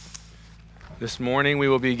This morning we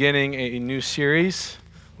will be beginning a new series.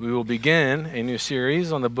 We will begin a new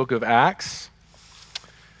series on the book of Acts.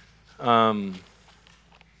 I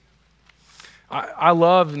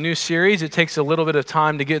love new series. It takes a little bit of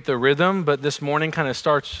time to get the rhythm, but this morning kind of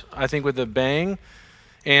starts, I think, with a bang.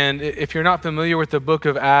 And if you're not familiar with the book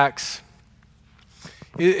of Acts,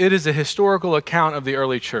 it is a historical account of the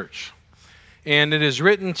early church. And it is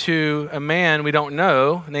written to a man we don't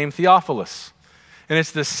know named Theophilus. And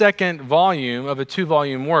it's the second volume of a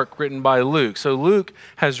two-volume work written by Luke. So Luke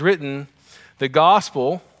has written the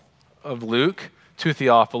Gospel of Luke to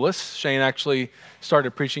Theophilus. Shane actually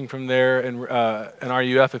started preaching from there in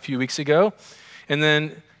RUF a few weeks ago. And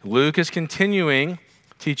then Luke is continuing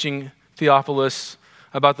teaching Theophilus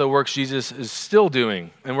about the works Jesus is still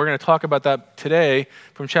doing. And we're going to talk about that today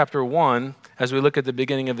from chapter 1 as we look at the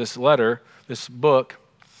beginning of this letter, this book.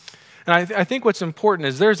 And I think what's important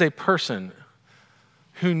is there's a person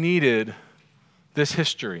who needed this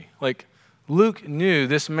history. Like Luke knew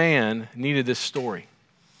this man needed this story.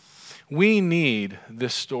 We need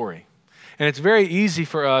this story. And it's very easy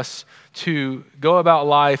for us to go about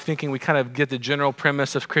life thinking we kind of get the general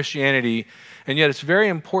premise of Christianity, and yet it's very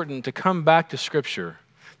important to come back to Scripture,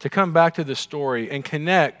 to come back to the story and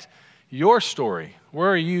connect your story.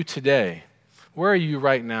 Where are you today? Where are you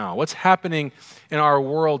right now? What's happening in our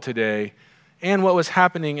world today and what was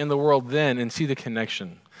happening in the world then, and see the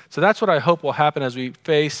connection. So that's what I hope will happen as we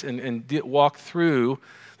face and walk through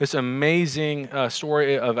this amazing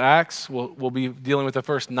story of Acts. We'll be dealing with the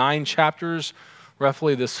first 9 chapters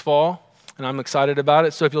roughly this fall, and I'm excited about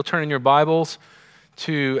it. So if you'll turn in your Bibles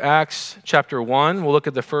to Acts chapter 1, we'll look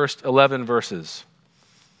at the first 11 verses.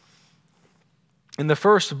 In the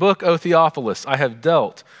first book, O Theophilus, I have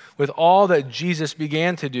dealt with all that Jesus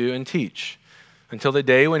began to do and teach, until the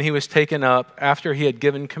day when he was taken up after he had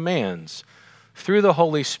given commands through the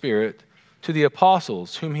Holy Spirit to the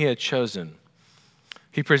apostles whom he had chosen.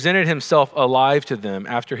 He presented himself alive to them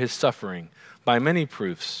after his suffering by many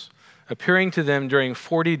proofs, appearing to them during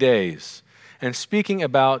 40 days and speaking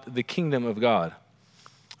about the kingdom of God.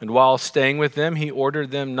 And while staying with them, he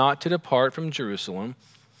ordered them not to depart from Jerusalem,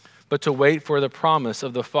 but to wait for the promise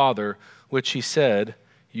of the Father, which he said,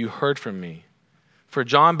 "You heard from me. For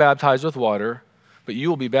John baptized with water, but you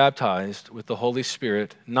will be baptized with the Holy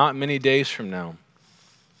Spirit not many days from now."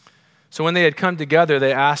 So when they had come together,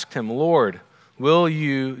 they asked him, "Lord, will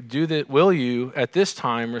you at this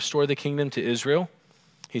time restore the kingdom to Israel?"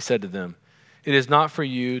 He said to them, "It is not for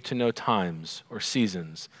you to know times or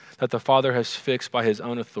seasons that the Father has fixed by his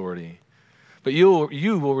own authority, but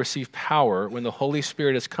you will receive power when the Holy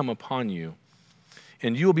Spirit has come upon you,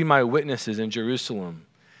 and you will be my witnesses in Jerusalem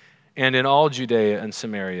and in all Judea and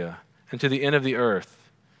Samaria, and to the end of the earth."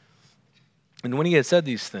 And when he had said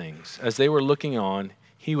these things, as they were looking on,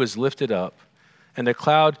 he was lifted up, and a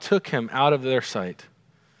cloud took him out of their sight.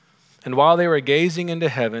 And while they were gazing into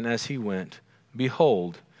heaven as he went,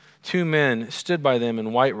 behold, 2 men stood by them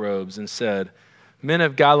in white robes and said, "Men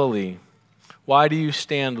of Galilee, why do you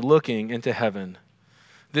stand looking into heaven?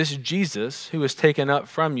 This Jesus, who was taken up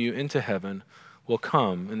from you into heaven, will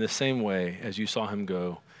come in the same way as you saw him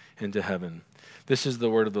go into heaven." This is the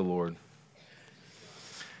word of the Lord.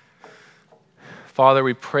 Father,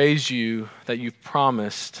 we praise you that you've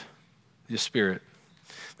promised the Spirit.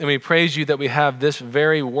 And we praise you that we have this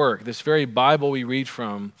very work, this very Bible we read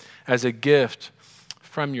from, as a gift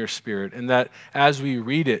from your Spirit. And that as we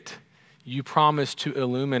read it, you promise to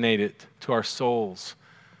illuminate it to our souls.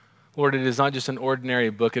 Lord, it is not just an ordinary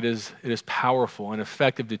book. It is powerful and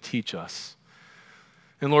effective to teach us.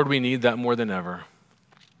 And Lord, we need that more than ever.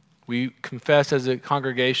 We confess as a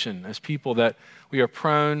congregation, as people, that we are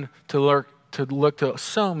prone to look to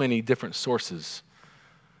so many different sources.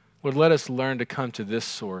 Lord, let us learn to come to this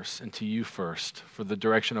source and to you first for the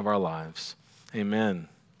direction of our lives. Amen.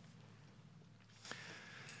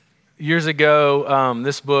 Years ago,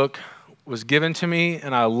 this book was given to me,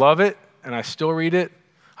 and I love it, and I still read it.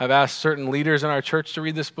 I've asked certain leaders in our church to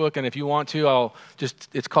read this book, and if you want to,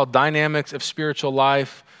 it's called Dynamics of Spiritual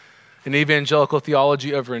Life, an Evangelical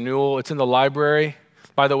Theology of Renewal. It's in the library.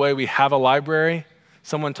 By the way, we have a library.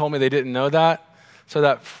 Someone told me they didn't know that. So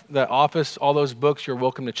that office, all those books, you're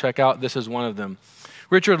welcome to check out. This is one of them.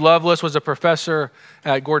 Richard Lovelace was a professor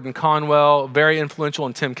at Gordon Conwell, very influential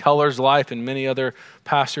in Tim Keller's life and many other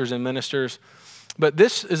pastors and ministers. But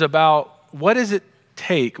this is about, what does it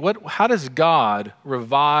take? How does God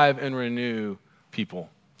revive and renew people?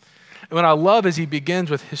 And what I love is he begins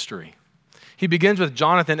with history. He begins with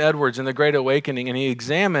Jonathan Edwards in the Great Awakening, and he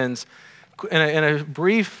examines in a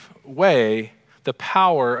brief way the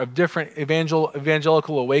power of different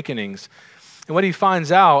evangelical awakenings. And what he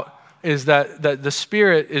finds out is that the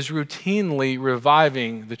Spirit is routinely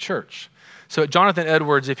reviving the church. So Jonathan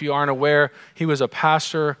Edwards, if you aren't aware, he was a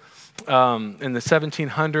pastor in the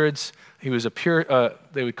 1700s. He was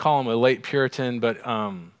they would call him a late Puritan, but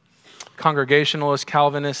Congregationalist,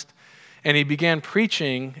 Calvinist. And he began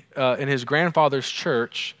preaching in his grandfather's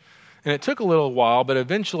church. And it took a little while, but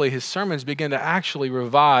eventually his sermons began to actually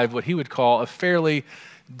revive what he would call a fairly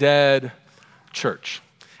dead church.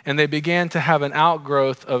 And they began to have an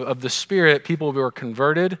outgrowth of the Spirit. People were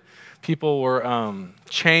converted. People were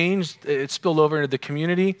changed. It spilled over into the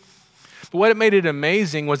community. But what made it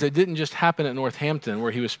amazing was it didn't just happen at Northampton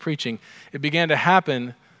where he was preaching. It began to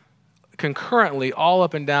happen concurrently all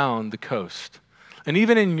up and down the coast. And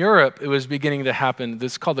even in Europe, it was beginning to happen.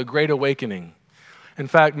 This is called the Great Awakening. In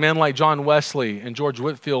fact, men like John Wesley and George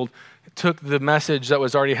Whitefield took the message that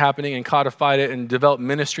was already happening and codified it and developed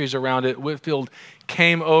ministries around it. Whitefield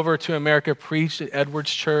came over to America, preached at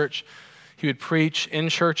Edwards Church. He would preach in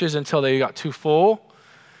churches until they got too full.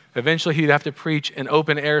 Eventually, he'd have to preach in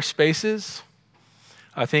open-air spaces.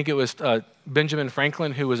 I think it was Benjamin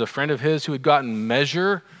Franklin, who was a friend of his, who had gotten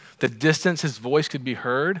measure the distance his voice could be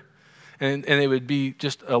heard. And it would be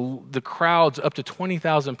just the crowds up to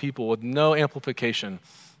 20,000 people with no amplification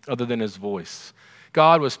other than his voice.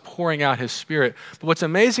 God was pouring out his Spirit. But what's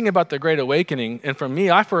amazing about the Great Awakening, and for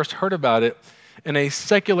me, I first heard about it in a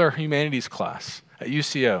secular humanities class at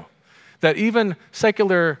UCO, that even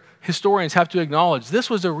secular historians have to acknowledge this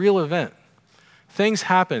was a real event. Things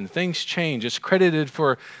happened, things changed. It's credited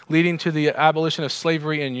for leading to the abolition of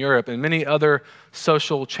slavery in Europe and many other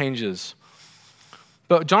social changes.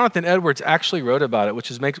 But Jonathan Edwards actually wrote about it,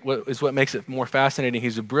 which is what makes it more fascinating.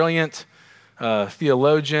 He's a brilliant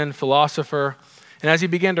theologian, philosopher. And as he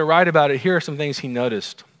began to write about it, here are some things he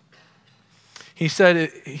noticed. He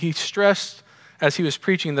said he stressed as he was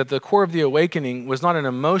preaching that the core of the awakening was not an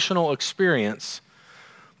emotional experience,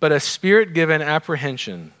 but a Spirit-given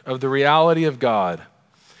apprehension of the reality of God,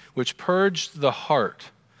 which purged the heart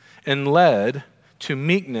and led to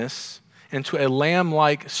meekness and to a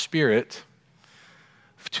lamb-like spirit,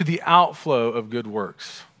 to the outflow of good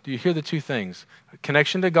works. Do you hear the two things? A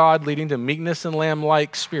connection to God leading to meekness and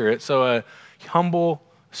lamb-like spirit, so a humble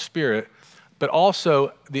spirit, but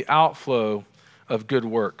also the outflow of good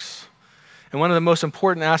works. And one of the most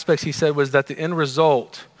important aspects, he said, was that the end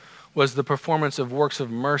result was the performance of works of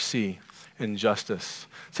mercy and justice.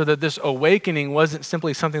 So that this awakening wasn't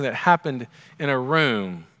simply something that happened in a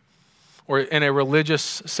room or in a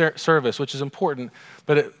religious service, which is important,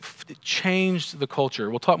 but it changed the culture.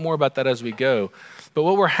 We'll talk more about that as we go. But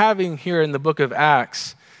what we're having here in the book of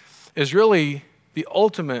Acts is really the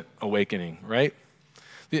ultimate awakening, right?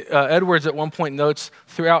 Edwards at one point notes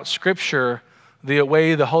throughout Scripture the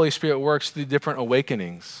way the Holy Spirit works through different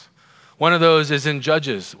awakenings. One of those is in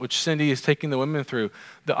Judges, which Cindy is taking the women through.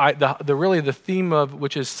 The theme of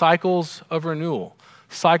which is cycles of renewal,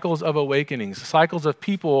 cycles of awakenings, cycles of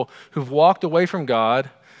people who've walked away from God.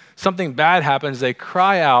 Something bad happens, they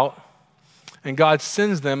cry out, and God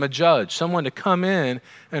sends them a judge, someone to come in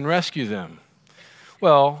and rescue them.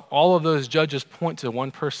 Well, all of those judges point to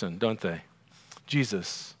one person, don't they?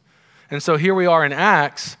 Jesus. And so here we are in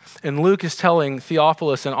Acts, and Luke is telling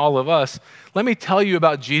Theophilus and all of us, let me tell you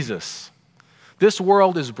about Jesus. This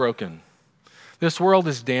world is broken. This world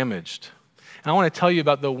is damaged. And I want to tell you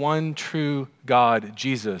about the one true God,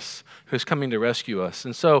 Jesus, who's coming to rescue us.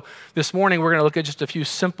 And so this morning, we're going to look at just a few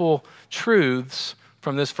simple truths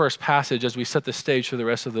from this first passage as we set the stage for the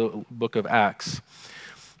rest of the book of Acts.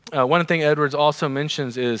 One thing Edwards also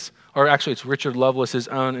mentions is, or actually it's Richard Lovelace's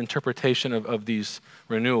own interpretation of these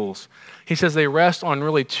renewals. He says they rest on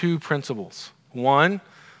really two principles. One,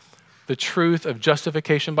 the truth of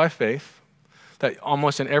justification by faith, that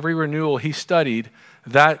almost in every renewal he studied,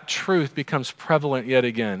 that truth becomes prevalent yet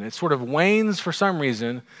again. It sort of wanes for some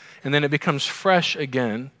reason, and then it becomes fresh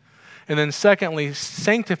again. And then secondly,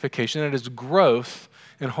 sanctification, that is growth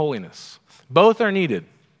in holiness. Both are needed,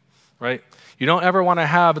 right? You don't ever want to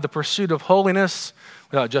have the pursuit of holiness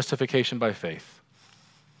without justification by faith.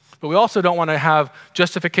 But we also don't want to have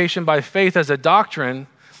justification by faith as a doctrine,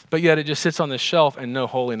 but yet it just sits on the shelf and no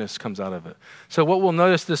holiness comes out of it. So what we'll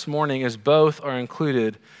notice this morning is both are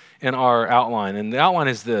included in our outline. And the outline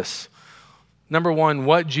is this. Number one,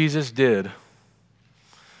 what Jesus did.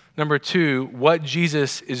 Number two, what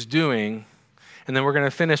Jesus is doing. And then we're going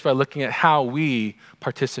to finish by looking at how we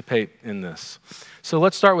participate in this. So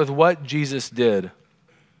let's start with what Jesus did.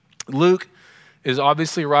 Luke is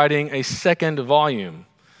obviously writing a second volume.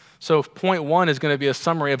 So point one is going to be a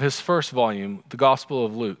summary of his first volume, the Gospel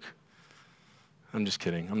of Luke. I'm just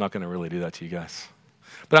kidding. I'm not going to really do that to you guys.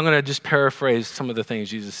 But I'm going to just paraphrase some of the things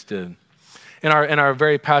Jesus did. In our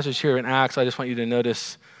very passage here in Acts, I just want you to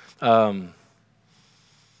notice,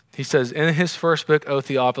 he says, in his first book, O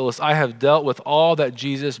Theophilus, I have dealt with all that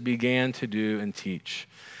Jesus began to do and teach,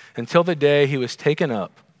 until the day he was taken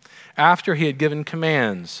up, after he had given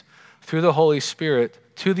commands through the Holy Spirit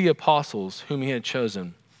to the apostles whom he had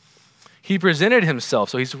chosen. He presented himself,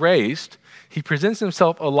 so he's raised, he presents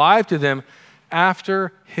himself alive to them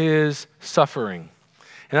after his suffering.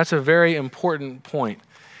 And that's a very important point.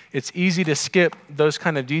 It's easy to skip those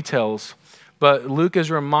kind of details, but Luke is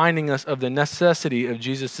reminding us of the necessity of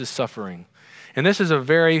Jesus' suffering. And this is a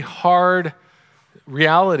very hard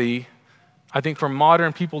reality, I think, for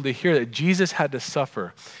modern people to hear, that Jesus had to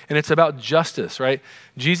suffer. And it's about justice, right?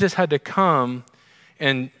 Jesus had to come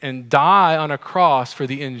and die on a cross for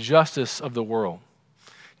the injustice of the world.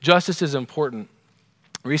 Justice is important.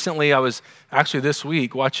 Recently, I was actually this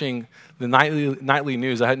week watching the nightly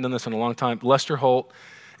news. I hadn't done this in a long time. Lester Holt,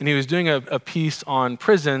 and he was doing a piece on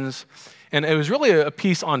prisons, and it was really a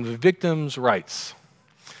piece on victims' rights.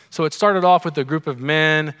 So it started off with a group of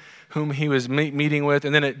men whom he was meeting with,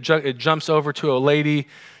 and then it jumps over to a lady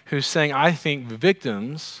who's saying, I think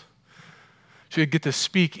victims should get to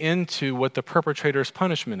speak into what the perpetrator's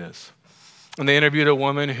punishment is. And they interviewed a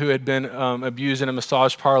woman who had been abused in a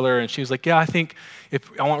massage parlor, and she was like, yeah, I think if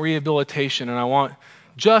I want rehabilitation, and I want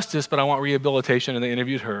justice, but I want rehabilitation, and they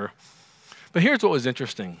interviewed her. But here's what was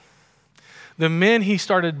interesting. The men he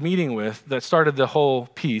started meeting with that started the whole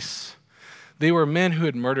piece, they were men who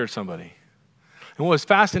had murdered somebody. And what was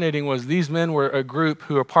fascinating was these men were a group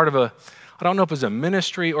who were part of I don't know if it was a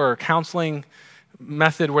ministry or a counseling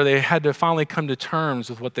method where they had to finally come to terms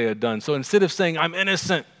with what they had done. So instead of saying, I'm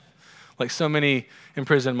innocent, like so many in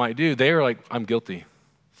prison might do, they were like, I'm guilty.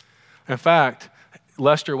 In fact,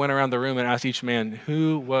 Lester went around the room and asked each man,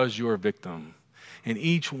 who was your victim? And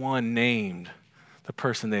each one named the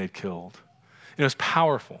person they had killed. And it was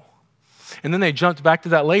powerful. And then they jumped back to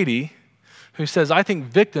that lady who says, I think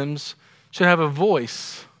victims should have a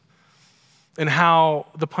voice in how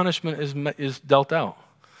the punishment is dealt out.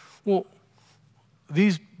 Well,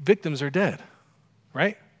 these victims are dead,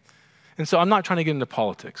 right? And so I'm not trying to get into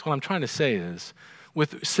politics. What I'm trying to say is,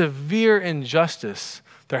 with severe injustice,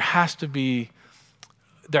 there has to be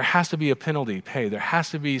a penalty paid. There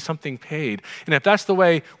has to be something paid. And if that's the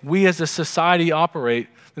way we as a society operate,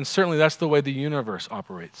 then certainly that's the way the universe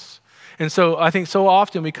operates. And so I think so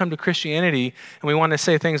often we come to Christianity and we want to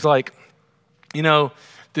say things like,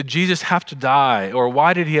 did Jesus have to die? Or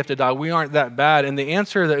why did he have to die? We aren't that bad. And the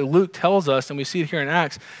answer that Luke tells us, and we see it here in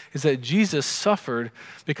Acts, is that Jesus suffered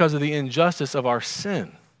because of the injustice of our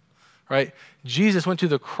sin, right? Jesus went to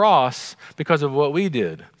the cross because of what we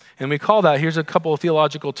did. And we call that, here's a couple of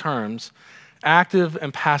theological terms, active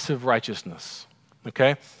and passive righteousness,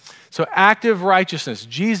 okay? So active righteousness,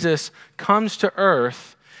 Jesus comes to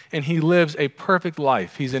earth and he lives a perfect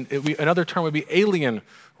life. Another term would be alien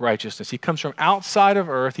righteousness. He comes from outside of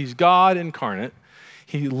earth. He's God incarnate.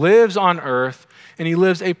 He lives on earth and he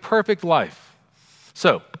lives a perfect life.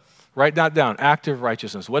 So write that down, active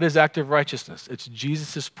righteousness. What is active righteousness? It's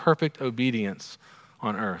Jesus' perfect obedience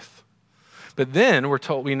on earth. But then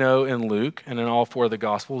we know in Luke and in all four of the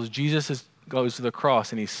Gospels, Jesus goes to the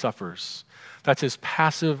cross and he suffers. That's his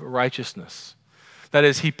passive righteousness. That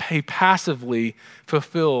is, he passively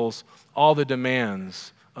fulfills all the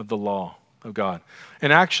demands of the law of God.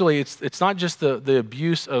 And actually, it's not just the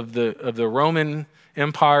abuse of the Roman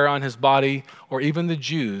Empire on his body or even the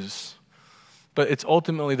Jews, but it's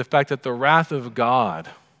ultimately the fact that the wrath of God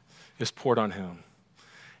is poured on him.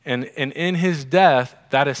 And in his death,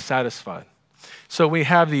 that is satisfied. So we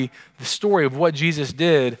have the story of what Jesus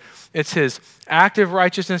did. It's his active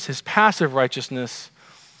righteousness, his passive righteousness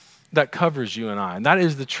that covers you and I. And that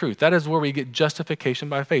is the truth. That is where we get justification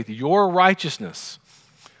by faith. Your righteousness,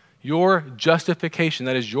 your justification,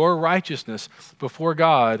 that is your righteousness before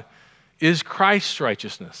God, is Christ's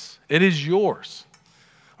righteousness. It is yours.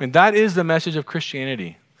 I mean, that is the message of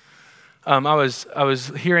Christianity. I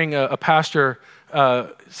was hearing a pastor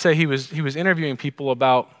say he was interviewing people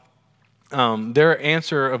about their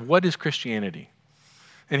answer of what is Christianity.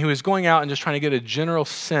 And he was going out and just trying to get a general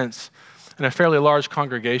sense in a fairly large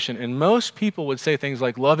congregation. And most people would say things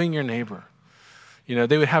like loving your neighbor.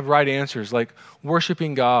 They would have right answers like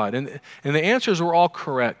worshiping God. And the answers were all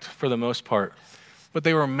correct for the most part, but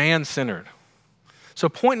they were man-centered. So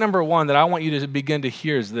point number one that I want you to begin to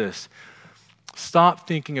hear is this. Stop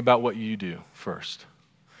thinking about what you do first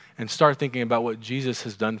and start thinking about what Jesus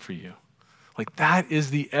has done for you. Like that is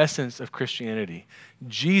the essence of Christianity.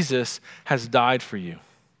 Jesus has died for you.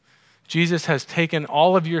 Jesus has taken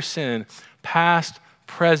all of your sin, past,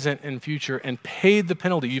 present, and future, and paid the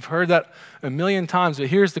penalty. You've heard that a million times, but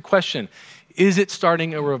here's the question. Is it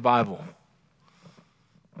starting a revival?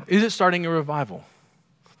 Is it starting a revival?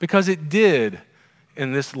 Because it did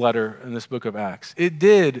in this letter, in this book of Acts. It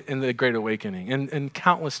did in the Great Awakening and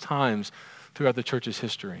countless times throughout the church's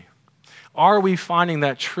history. Are we finding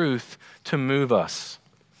that truth to move us?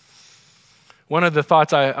 One of the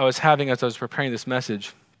thoughts I was having as I was preparing this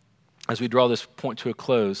message, as we draw this point to a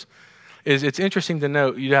close, is it's interesting to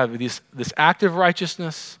note you have this active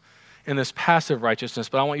righteousness and this passive righteousness,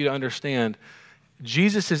 but I want you to understand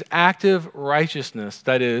Jesus' active righteousness,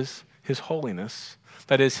 that is his holiness,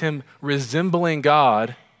 that is him resembling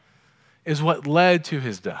God, is what led to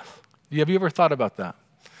his death. Have you ever thought about that?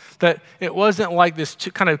 That it wasn't like this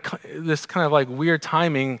kind of like weird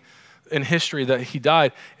timing in history that he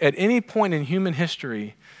died. At any point in human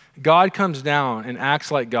history, God comes down and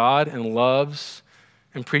acts like God and loves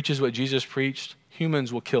and preaches what Jesus preached.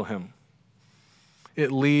 Humans will kill him.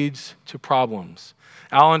 It leads to problems.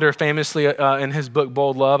 Allender famously, in his book,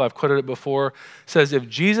 Bold Love, I've quoted it before, says if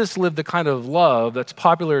Jesus lived the kind of love that's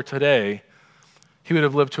popular today, he would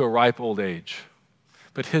have lived to a ripe old age.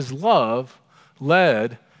 But his love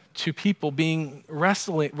led to people being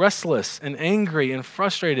restless and angry and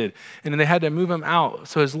frustrated, and they had to move him out.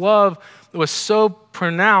 So his love was so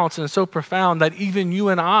pronounced and so profound that even you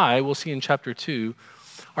and I, we'll see in chapter 2,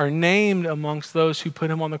 are named amongst those who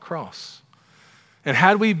put him on the cross. And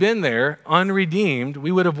had we been there, unredeemed,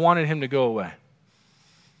 we would have wanted him to go away.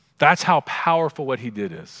 That's how powerful what he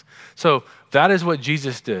did is. So that is what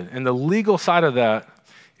Jesus did. And the legal side of that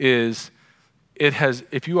is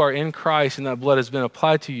if you are in Christ and that blood has been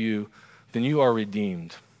applied to you, then you are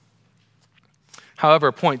redeemed.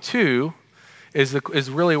 However, point 2 is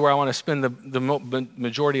really where I want to spend the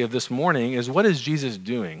majority of this morning is what is Jesus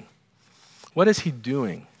doing? What is he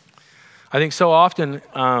doing? I think so often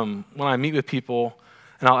when I meet with people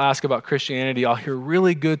and I'll ask about Christianity, I'll hear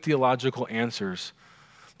really good theological answers,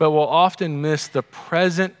 but we'll often miss the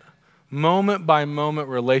present moment-by-moment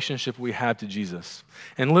relationship we have to Jesus.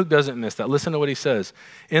 And Luke doesn't miss that. Listen to what he says.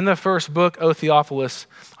 In the first book, O Theophilus,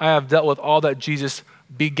 I have dealt with all that Jesus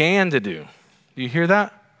began to do. Do you hear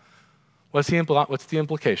that? What's the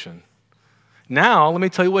implication? Now, let me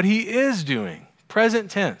tell you what he is doing.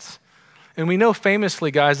 Present tense. And we know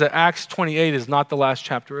famously, guys, that Acts 28 is not the last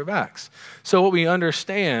chapter of Acts. So what we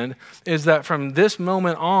understand is that from this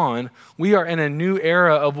moment on, we are in a new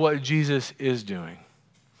era of what Jesus is doing.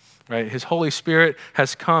 Right? His Holy Spirit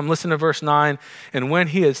has come. Listen to verse 9. And when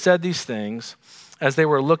he had said these things, as they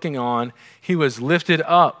were looking on, he was lifted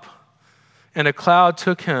up, and a cloud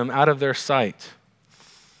took him out of their sight.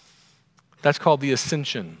 That's called the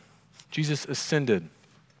ascension. Jesus ascended.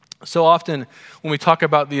 So often when we talk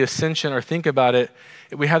about the ascension or think about it,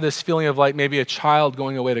 we have this feeling of like maybe a child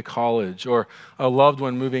going away to college or a loved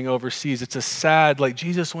one moving overseas. It's a sad, like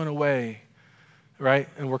Jesus went away. Right?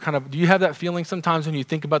 And do you have that feeling sometimes when you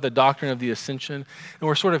think about the doctrine of the ascension and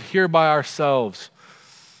we're sort of here by ourselves?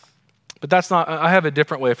 But that's not, I have a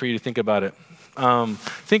different way for you to think about it.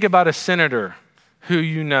 Think about a senator who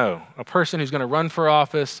you know, a person who's going to run for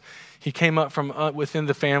office. He came up from within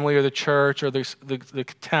the family or the church or the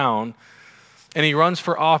town, and he runs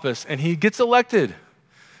for office and he gets elected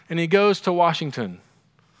and he goes to Washington,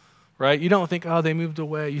 right? You don't think, oh, they moved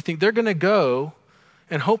away. You think they're going to go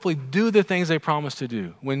and hopefully do the things they promised to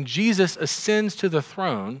do. When Jesus ascends to the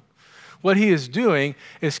throne, what he is doing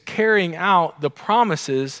is carrying out the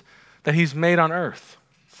promises that he's made on earth.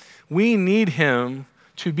 We need him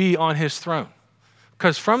to be on his throne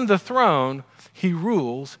because from the throne, he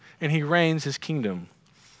rules and he reigns his kingdom.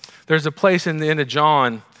 There's a place in the end of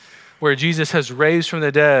John where Jesus has raised from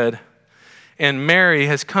the dead and Mary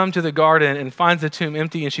has come to the garden and finds the tomb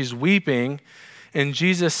empty and she's weeping. And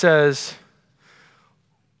Jesus says,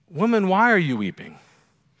 "Woman, why are you weeping?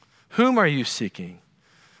 Whom are you seeking?"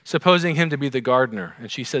 Supposing him to be the gardener.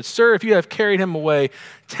 And she said, "Sir, if you have carried him away,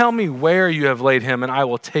 tell me where you have laid him and I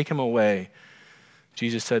will take him away."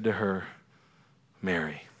 Jesus said to her,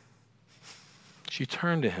 "Mary." She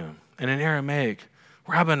turned to him, and in Aramaic,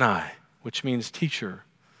 "Rabboni," which means teacher.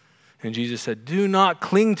 And Jesus said, "Do not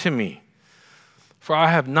cling to me, for I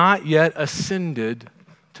have not yet ascended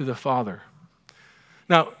to the Father."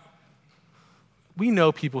 Now, we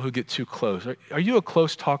know people who get too close. Are you a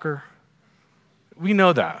close talker? We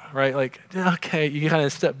know that, right? Like, okay, you kind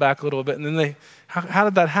of step back a little bit, and then how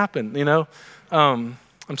did that happen, you know? I'm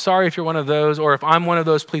sorry if you're one of those, or if I'm one of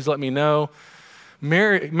those, please let me know.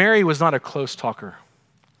 Mary was not a close talker.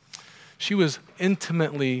 She was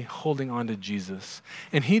intimately holding on to Jesus.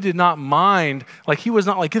 And he did not mind, like he was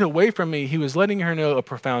not like, "Get away from me." He was letting her know a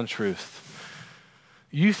profound truth.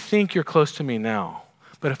 You think you're close to me now,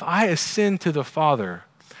 but if I ascend to the Father,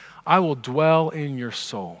 I will dwell in your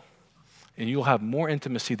soul, and you'll have more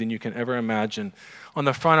intimacy than you can ever imagine. On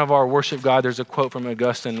the front of our worship guide, there's a quote from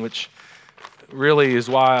Augustine, which really is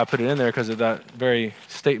why I put it in there, because of that very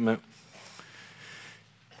statement.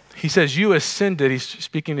 He says, you ascended, he's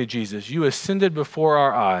speaking to Jesus, you ascended before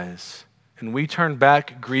our eyes, and we turned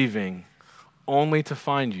back grieving, only to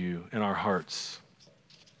find you in our hearts.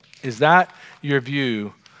 Is that your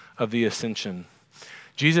view of the ascension?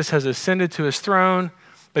 Jesus has ascended to his throne,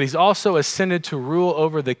 but he's also ascended to rule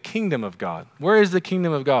over the kingdom of God. Where is the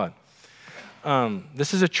kingdom of God?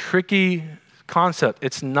 This is a tricky concept.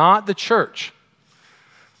 It's not the church.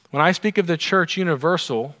 When I speak of the church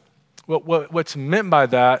universal, what's meant by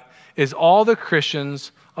that is all the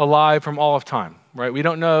Christians alive from all of time, right? We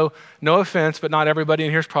don't know, no offense, but not everybody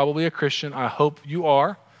in here is probably a Christian. I hope you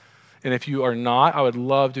are. And if you are not, I would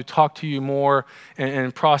love to talk to you more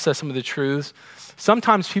and process some of the truths.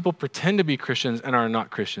 Sometimes people pretend to be Christians and are not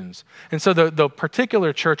Christians. And so the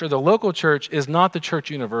particular church or the local church is not the church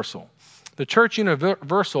universal. The church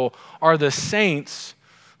universal are the saints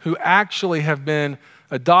who actually have been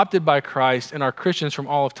adopted by Christ and are Christians from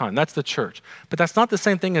all of time. That's the church. But that's not the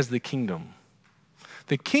same thing as the kingdom.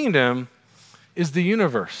 The kingdom is the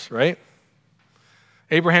universe, right?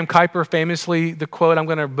 Abraham Kuyper famously, the quote I'm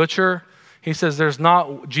going to butcher, he says,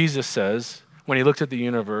 Jesus says, when he looks at the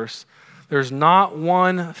universe, there's not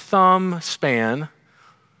one thumb span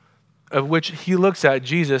of which he looks at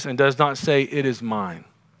Jesus and does not say, it is mine.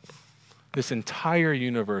 This entire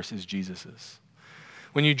universe is Jesus's.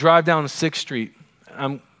 When you drive down 6th Street,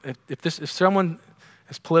 if someone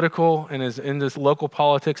is political and is in this local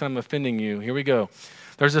politics, I'm offending you, here we go.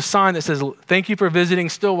 There's a sign that says, thank you for visiting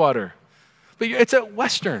Stillwater. But it's at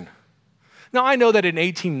Western. Now, I know that in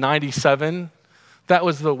 1897, that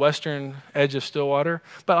was the western edge of Stillwater,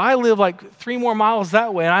 but I live like 3 more miles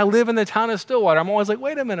that way, and I live in the town of Stillwater. I'm always like,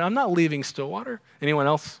 wait a minute, I'm not leaving Stillwater. Anyone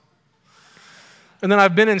else? And then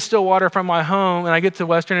I've been in Stillwater from my home, and I get to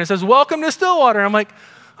Western, and it says, welcome to Stillwater. I'm like,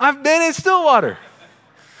 I've been in Stillwater.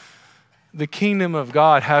 The kingdom of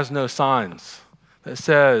God has no signs that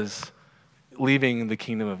says leaving the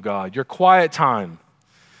kingdom of God. Your quiet time,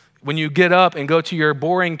 when you get up and go to your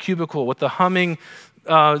boring cubicle with the humming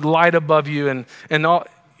light above you and all,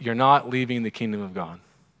 you're not leaving the kingdom of God.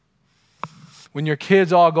 When your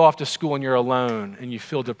kids all go off to school and you're alone and you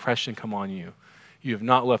feel depression come on you, you have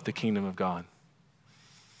not left the kingdom of God.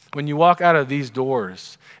 When you walk out of these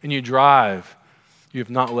doors and you drive, you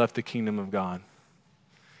have not left the kingdom of God.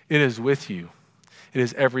 It is with you. It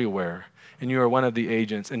is everywhere. And you are one of the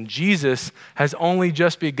agents. And Jesus has only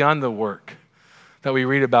just begun the work that we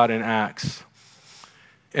read about in Acts.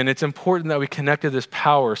 And it's important that we connect to this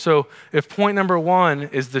power. So if point number 1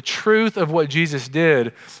 is the truth of what Jesus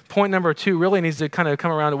did, point number 2 really needs to kind of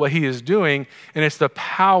come around to what he is doing, and it's the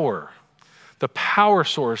power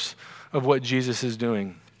source of what Jesus is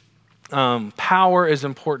doing. Power is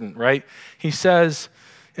important, right? He says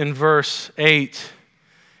in verse 8,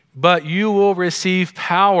 but you will receive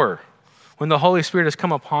power when the Holy Spirit has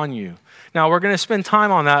come upon you. Now, we're going to spend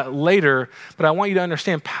time on that later, but I want you to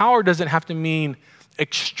understand power doesn't have to mean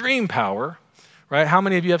extreme power, right? How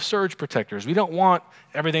many of you have surge protectors? We don't want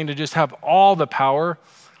everything to just have all the power,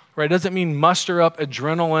 right? It doesn't mean muster up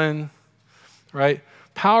adrenaline, right?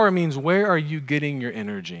 Power means where are you getting your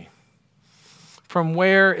energy? From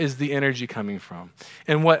where is the energy coming from?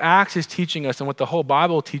 And what Acts is teaching us and what the whole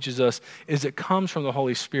Bible teaches us is it comes from the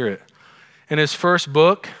Holy Spirit. In his first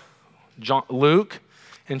book, Luke,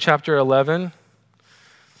 in chapter 11,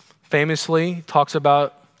 famously talks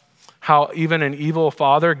about how even an evil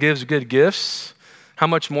father gives good gifts. How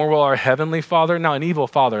much more will our heavenly Father? Now, an evil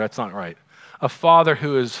father, that's not right. A father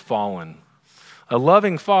who is fallen. A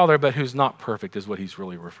loving father, but who's not perfect is what he's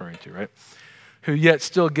really referring to, right? Who yet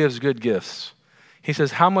still gives good gifts. He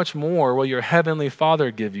says, how much more will your heavenly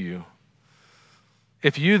Father give you?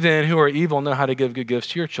 If you then, who are evil, know how to give good gifts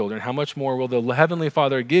to your children, how much more will the heavenly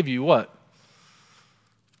Father give you what?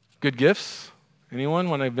 Good gifts? Anyone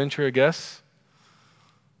want to venture a guess?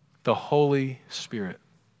 The Holy Spirit.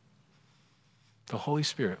 The Holy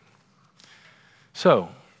Spirit. So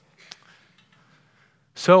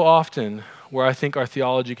often where I think our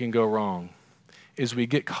theology can go wrong is we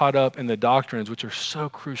get caught up in the doctrines which are so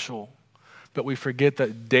crucial, but we forget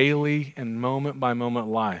that daily and moment by moment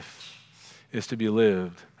life is to be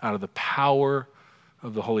lived out of the power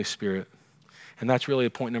of the Holy Spirit. And that's really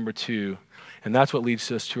point number 2. And that's what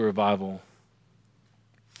leads us to revival.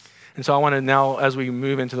 And so I want to now, as we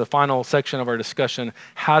move into the final section of our discussion,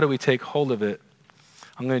 how do we take hold of it?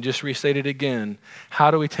 I'm going to just restate it again.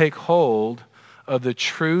 How do we take hold of the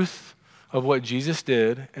truth of what Jesus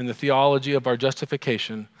did and the theology of our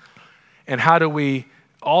justification? And how do we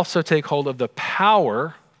also take hold of the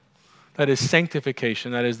power that is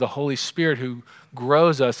sanctification, that is the Holy Spirit who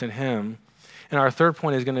grows us in him? And our third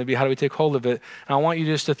point is going to be, how do we take hold of it? And I want you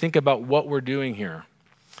just to think about what we're doing here.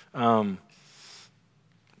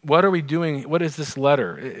 What are we doing? What is this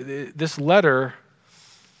letter? This letter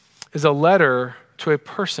is a letter to a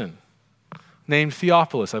person named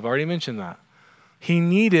Theophilus. I've already mentioned that. He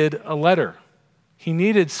needed a letter. He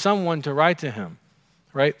needed someone to write to him,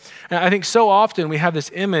 right? And I think so often we have this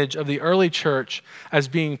image of the early church as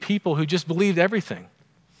being people who just believed everything,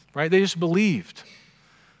 right? They just believed,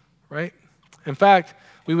 right? In fact,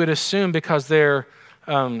 we would assume because they're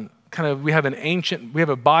we have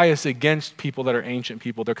a bias against people that are ancient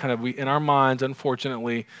people. They're in our minds,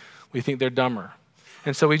 unfortunately, we think they're dumber.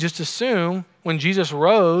 And so we just assume when Jesus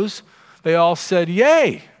rose, they all said,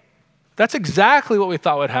 yay. That's exactly what we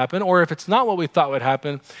thought would happen. Or if it's not what we thought would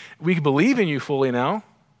happen, we believe in you fully now.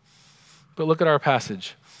 But look at our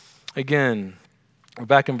passage. Again, we're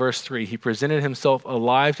back in verse 3. He presented himself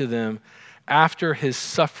alive to them after his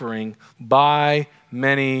suffering by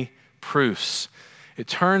many proofs. It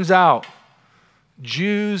turns out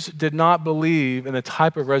Jews did not believe in the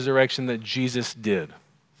type of resurrection that Jesus did.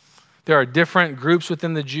 There are different groups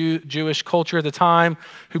within the Jewish culture at the time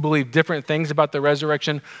who believed different things about the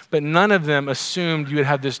resurrection, but none of them assumed you would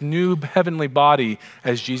have this new heavenly body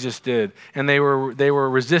as Jesus did. And they were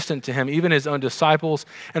resistant to him, even his own disciples.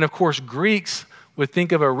 And of course, Greeks would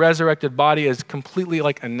think of a resurrected body as completely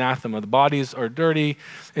like anathema. The bodies are dirty.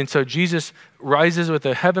 And so Jesus rises with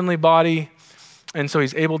a heavenly body. And so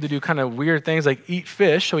he's able to do kind of weird things like eat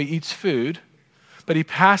fish, so he eats food, but he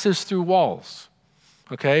passes through walls.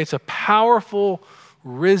 Okay, it's a powerful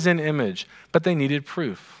risen image, but they needed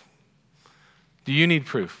proof. Do you need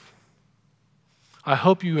proof? I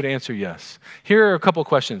hope you would answer yes. Here are a couple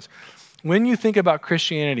questions. When you think about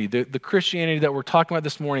Christianity, the Christianity that we're talking about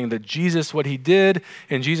this morning, that Jesus, what he did,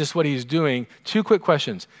 and Jesus, what he's doing, two quick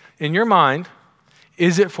questions. In your mind,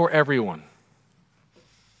 is it for everyone?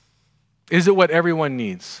 Is it what everyone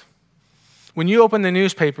needs? When you open the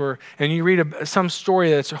newspaper and you read some story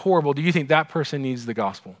that's horrible, do you think that person needs the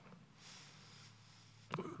gospel?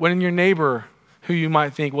 When your neighbor, who you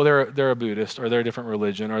might think, well, they're a Buddhist, or they're a different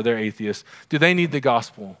religion, or they're atheist, do they need the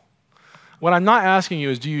gospel? What I'm not asking you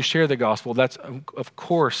is, do you share the gospel? That's, of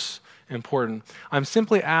course, important. I'm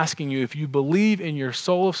simply asking you if you believe in your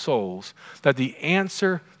soul of souls that the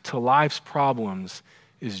answer to life's problems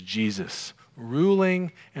is Jesus,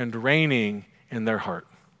 ruling and reigning in their heart.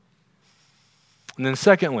 And then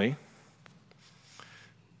secondly,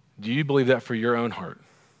 do you believe that for your own heart?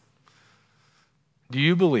 Do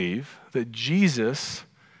you believe that Jesus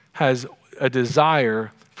has a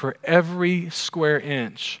desire for every square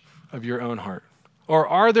inch of your own heart? Or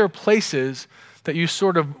are there places that you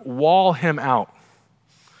sort of wall him out,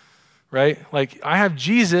 right? Like, I have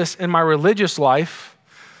Jesus in my religious life,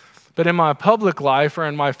 but in my public life, or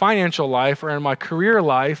in my financial life, or in my career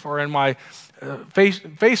life, or in my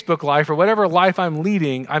Facebook life, or whatever life I'm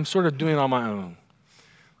leading, I'm sort of doing on my own.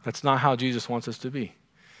 That's not how Jesus wants us to be.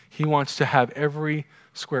 He wants to have every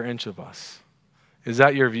square inch of us. Is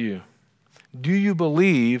that your view? Do you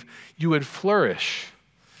believe you would flourish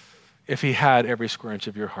if he had every square inch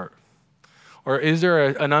of your heart? Or is there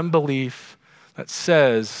an unbelief that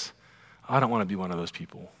says, I don't want to be one of those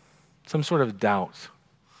people? Some sort of doubt.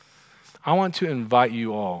 I want to invite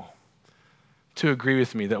you all to agree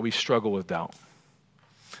with me that we struggle with doubt.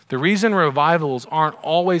 The reason revivals aren't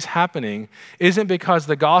always happening isn't because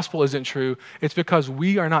the gospel isn't true. It's because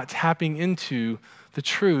we are not tapping into the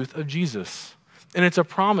truth of Jesus. And it's a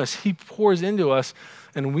promise. He pours into us,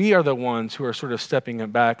 and we are the ones who are sort of stepping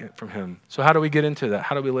back from him. So how do we get into that?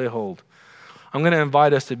 How do we lay hold? I'm going to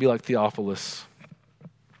invite us to be like Theophilus.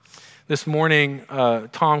 This morning,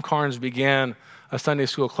 Tom Carnes began a Sunday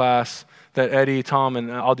school class that Eddie, Tom, and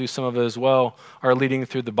I'll do some of it as well, are leading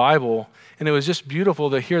through the Bible. And it was just beautiful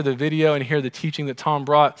to hear the video and hear the teaching that Tom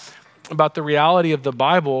brought about the reality of the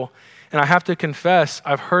Bible. And I have to confess,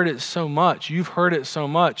 I've heard it so much. You've heard it so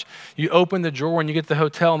much. You open the drawer and you get to the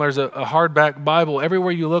hotel and there's a hardback Bible.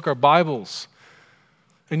 Everywhere you look are Bibles.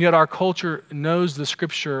 And yet our culture knows the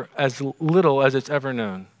scripture as little as it's ever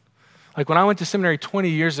known. Like when I went to seminary 20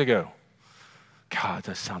 years ago, God,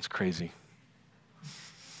 that sounds crazy.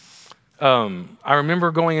 I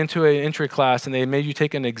remember going into an entry class and they made you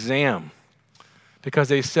take an exam because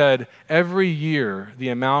they said every year the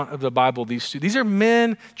amount of the Bible these are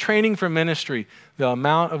men training for ministry, the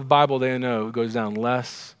amount of Bible they know goes down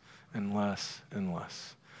less and less and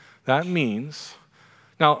less. That means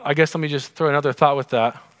Now, I guess let me just throw another thought with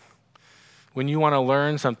that. When you want to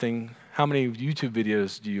learn something, how many YouTube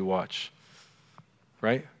videos do you watch?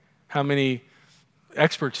 Right? How many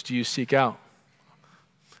experts do you seek out?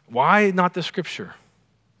 Why not the Scripture?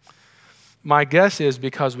 My guess is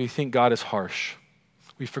because we think God is harsh.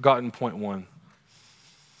 We've forgotten point one.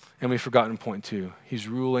 And we've forgotten point two. He's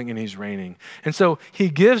ruling and he's reigning. And so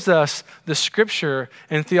he gives us the Scripture,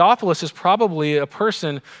 and Theophilus is probably a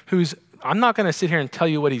person who's, I'm not going to sit here and tell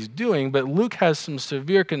you what he's doing, but Luke has some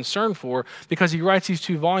severe concern for because he writes these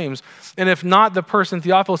 2 volumes. And if not the person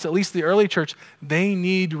Theophilus, at least the early church, they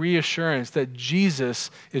need reassurance that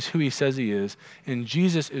Jesus is who he says he is, and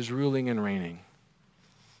Jesus is ruling and reigning.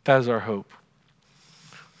 That is our hope.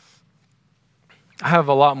 I have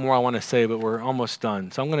a lot more I want to say, but we're almost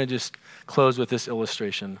done. So I'm going to just close with this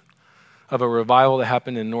illustration of a revival that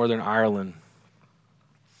happened in Northern Ireland.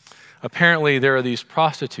 Apparently, there are these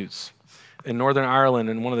prostitutes in Northern Ireland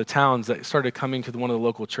in one of the towns that started coming to one of the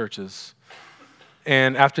local churches.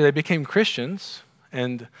 And after they became Christians,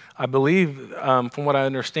 and I believe, from what I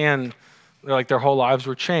understand, like their whole lives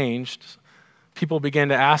were changed, people began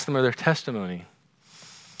to ask them of their testimony.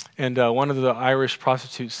 And one of the Irish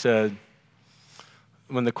prostitutes said,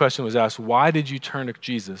 when the question was asked, why did you turn to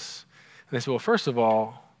Jesus? And they said, well, first of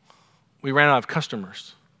all, we ran out of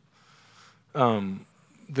customers.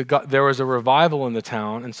 There was a revival in the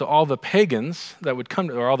town, and so all the pagans that would come,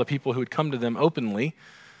 or all the people who would come to them openly,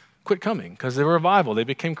 quit coming because they were revival. They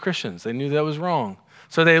became Christians. They knew that was wrong.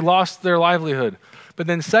 So they lost their livelihood. But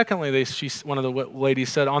then secondly, one of the ladies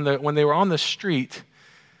said, when they were on the street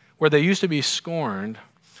where they used to be scorned,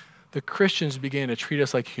 the Christians began to treat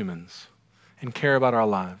us like humans and care about our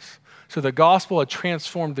lives. So the gospel had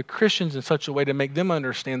transformed the Christians in such a way to make them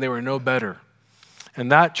understand they were no better.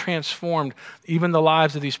 And that transformed even the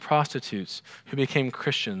lives of these prostitutes who became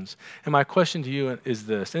Christians. And my question to you is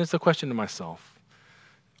this, and it's a question to myself.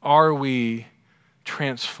 Are we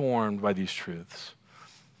transformed by these truths?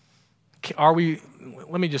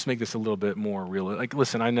 Let me just make this a little bit more real. Like,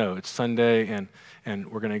 listen, I know it's Sunday and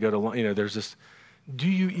we're going to go to, there's this, do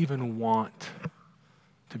you even want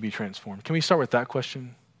to be transformed? Can we start with that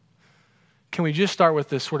question? Can we just start with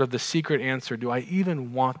this sort of the secret answer? Do I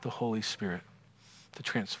even want the Holy Spirit to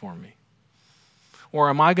transform me? Or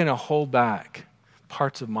am I going to hold back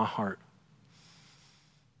parts of my heart,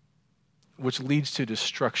 which leads to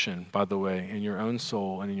destruction, by the way, in your own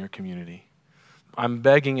soul and in your community? I'm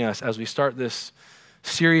begging us as we start this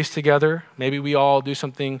series together, maybe we all do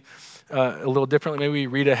something a little differently. Maybe we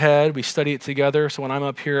read ahead, we study it together. So when I'm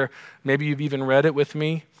up here, maybe you've even read it with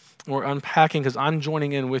me. We're unpacking because I'm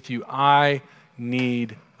joining in with you. I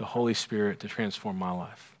need the Holy Spirit to transform my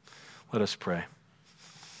life. Let us pray.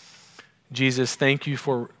 Jesus, thank you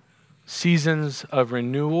for seasons of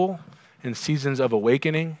renewal and seasons of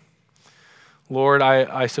awakening. Lord,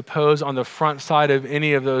 I suppose on the front side of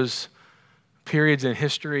any of those periods in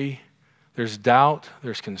history, there's doubt,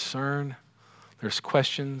 there's concern, there's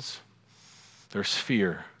questions, there's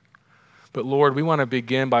fear. But Lord, we want to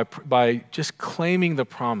begin by just claiming the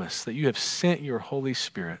promise that you have sent your Holy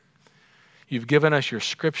Spirit. You've given us your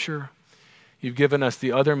Scripture. You've given us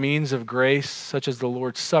the other means of grace, such as the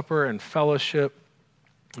Lord's Supper and fellowship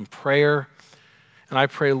and prayer. And I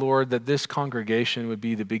pray, Lord, that this congregation would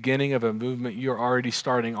be the beginning of a movement you're already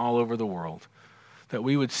starting all over the world, that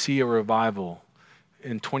we would see a revival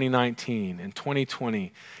in 2019 and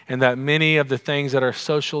 2020, and that many of the things that are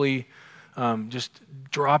socially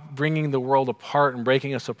bringing the world apart and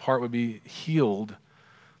breaking us apart would be healed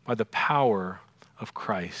by the power of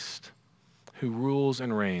Christ, who rules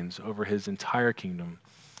and reigns over his entire kingdom.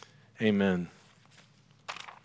 Amen.